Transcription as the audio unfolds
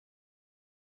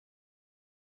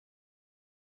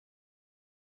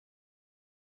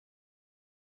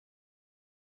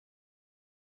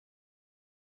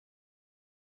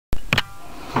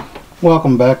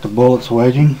Welcome back to Bullets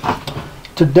Wedging.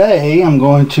 Today I'm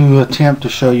going to attempt to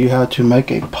show you how to make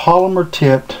a polymer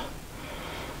tipped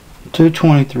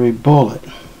 223 bullet.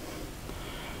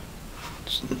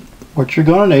 What you're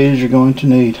going to need is you're going to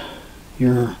need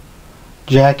your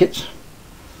jackets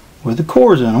with the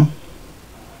cores in them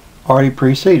already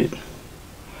pre-seated.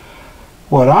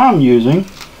 What I'm using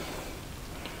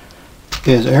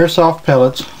is airsoft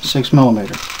pellets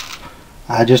 6mm.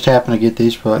 I just happened to get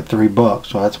these for like $3,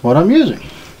 so that's what I'm using.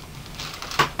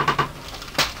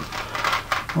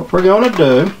 What we're going to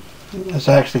do is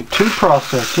actually two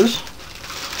processes.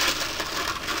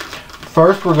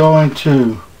 First, we're going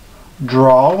to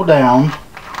draw down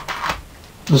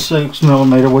the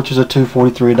 6mm, which is a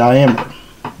 243 diameter.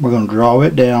 We're going to draw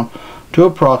it down to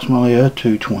approximately a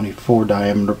 224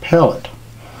 diameter pellet.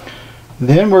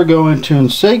 Then we're going to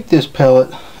sink this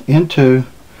pellet into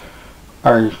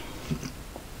our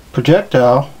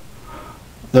projectile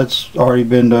that's already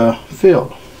been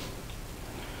filled.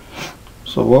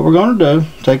 So what we're going to do,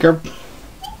 take our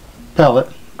pellet,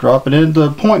 drop it into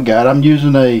the point guide. I'm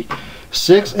using a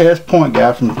 6S point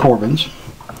guide from Corbin's.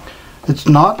 It's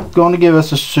not going to give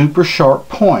us a super sharp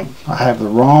point. I have the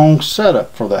wrong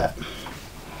setup for that.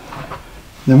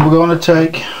 Then we're going to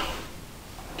take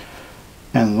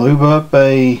and lube up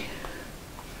a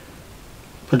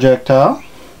projectile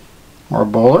or a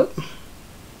bullet.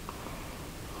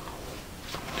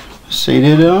 Seat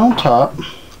it on top,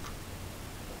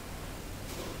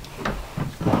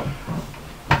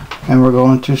 and we're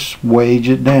going to wedge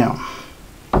it down.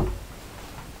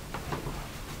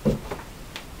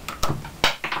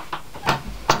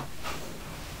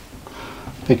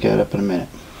 Pick that up in a minute.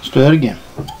 Let's do that again.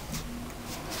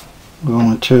 We're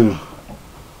going to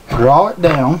draw it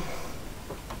down,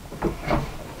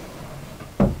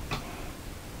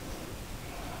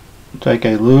 take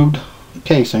a lubed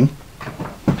casing.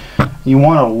 You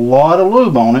want a lot of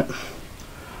lube on it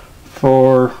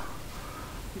for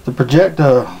the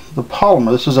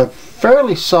polymer. This is a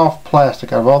fairly soft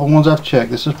plastic. Out of all the ones I've checked,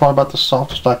 this is probably about the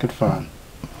softest I could find.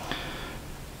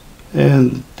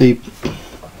 And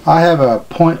I have a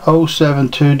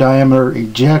 .072 diameter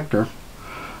ejector,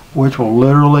 which will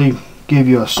literally give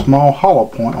you a small hollow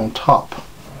point on top.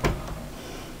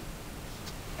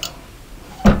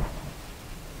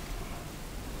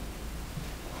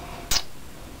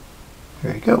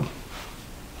 There you go.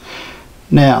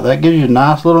 Now that gives you a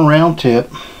nice little round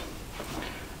tip.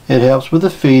 It helps with the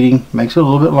feeding, makes it a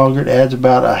little bit longer. It adds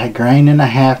about a grain and a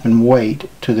half in weight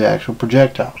to the actual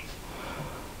projectile.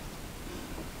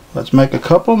 Let's make a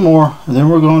couple more, and then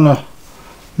we're going to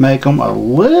make them a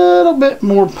little bit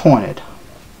more pointed.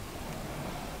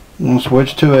 I'm going to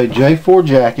switch to a J4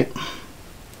 jacket.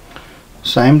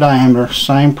 Same diameter,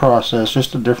 same process,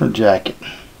 just a different jacket.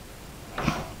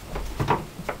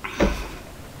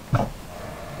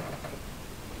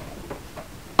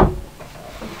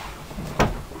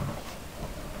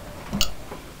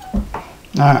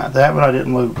 Alright, that one I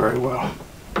didn't lube very well.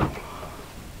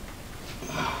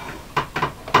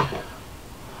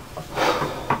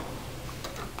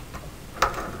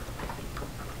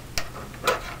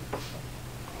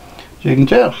 So you can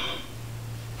tell,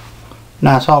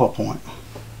 nice hollow point.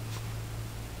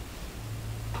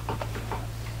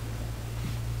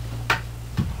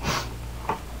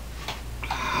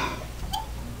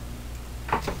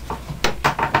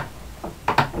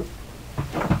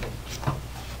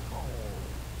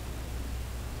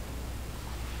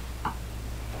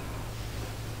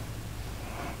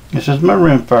 This is my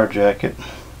rimfire jacket,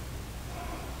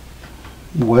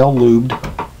 well lubed.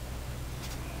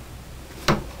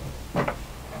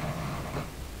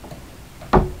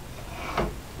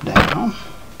 Down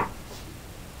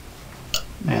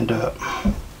and up.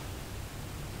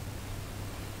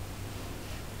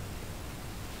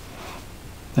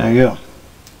 There you go.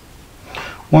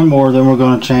 One more, then we're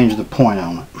going to change the point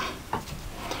on it.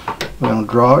 We're going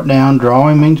to draw it down.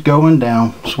 Drawing means going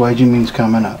down, swaging means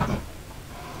coming up.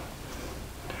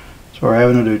 So we're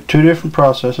having to do two different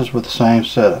processes with the same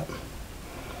setup.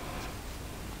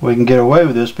 We can get away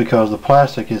with this because the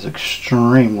plastic is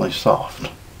extremely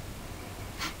soft.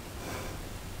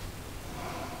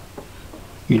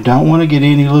 You don't want to get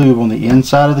any lube on the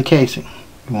inside of the casing.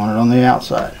 You want it on the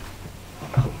outside.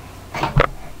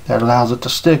 That allows it to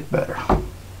stick better.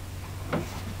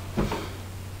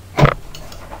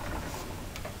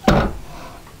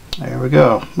 There we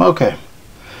go. Okay.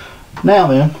 Now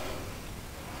then,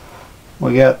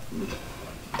 we got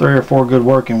 3 or 4 good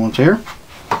working ones here.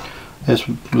 It's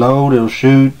load, it'll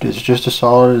shoot, it's just as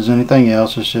solid as anything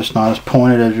else, it's just not as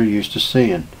pointed as you're used to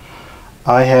seeing.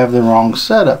 I have the wrong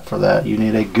setup for that. You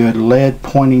need a good lead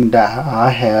pointing die. I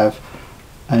have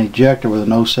an ejector with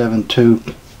an 072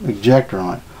 ejector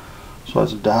on it. So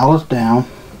let's dial this down.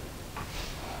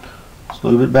 Let's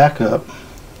lube it back up.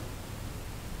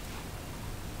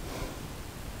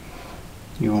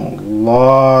 You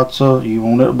want you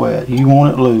want it wet, you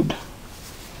want it lubed.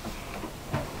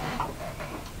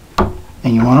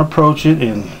 And you want to approach it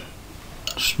in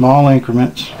small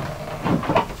increments.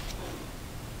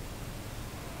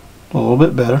 A little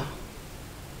bit better.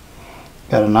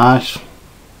 Got a nice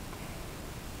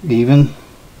even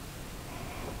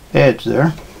edge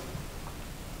there.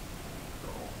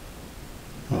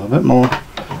 A little bit more.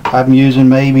 I'm using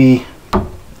maybe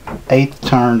 1/8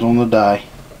 turns on the die.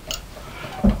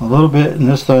 A little bit, and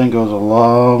this thing goes a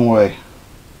long way.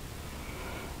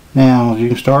 Now you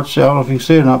can start, I don't know if you can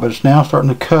see it or not, but it's now starting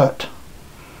to cut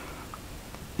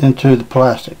into the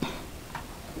plastic,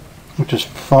 which is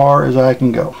as far as I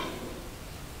can go.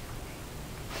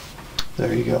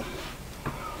 There you go.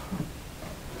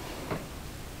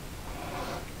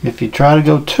 If you try to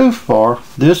go too far,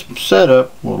 this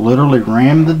setup will literally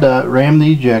ram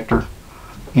the ejector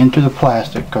into the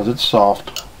plastic because it's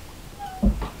soft.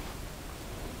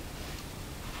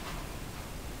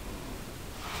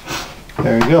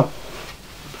 There you go.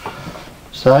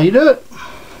 That's how you do it.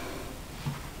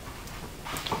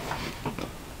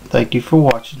 Thank you for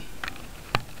watching.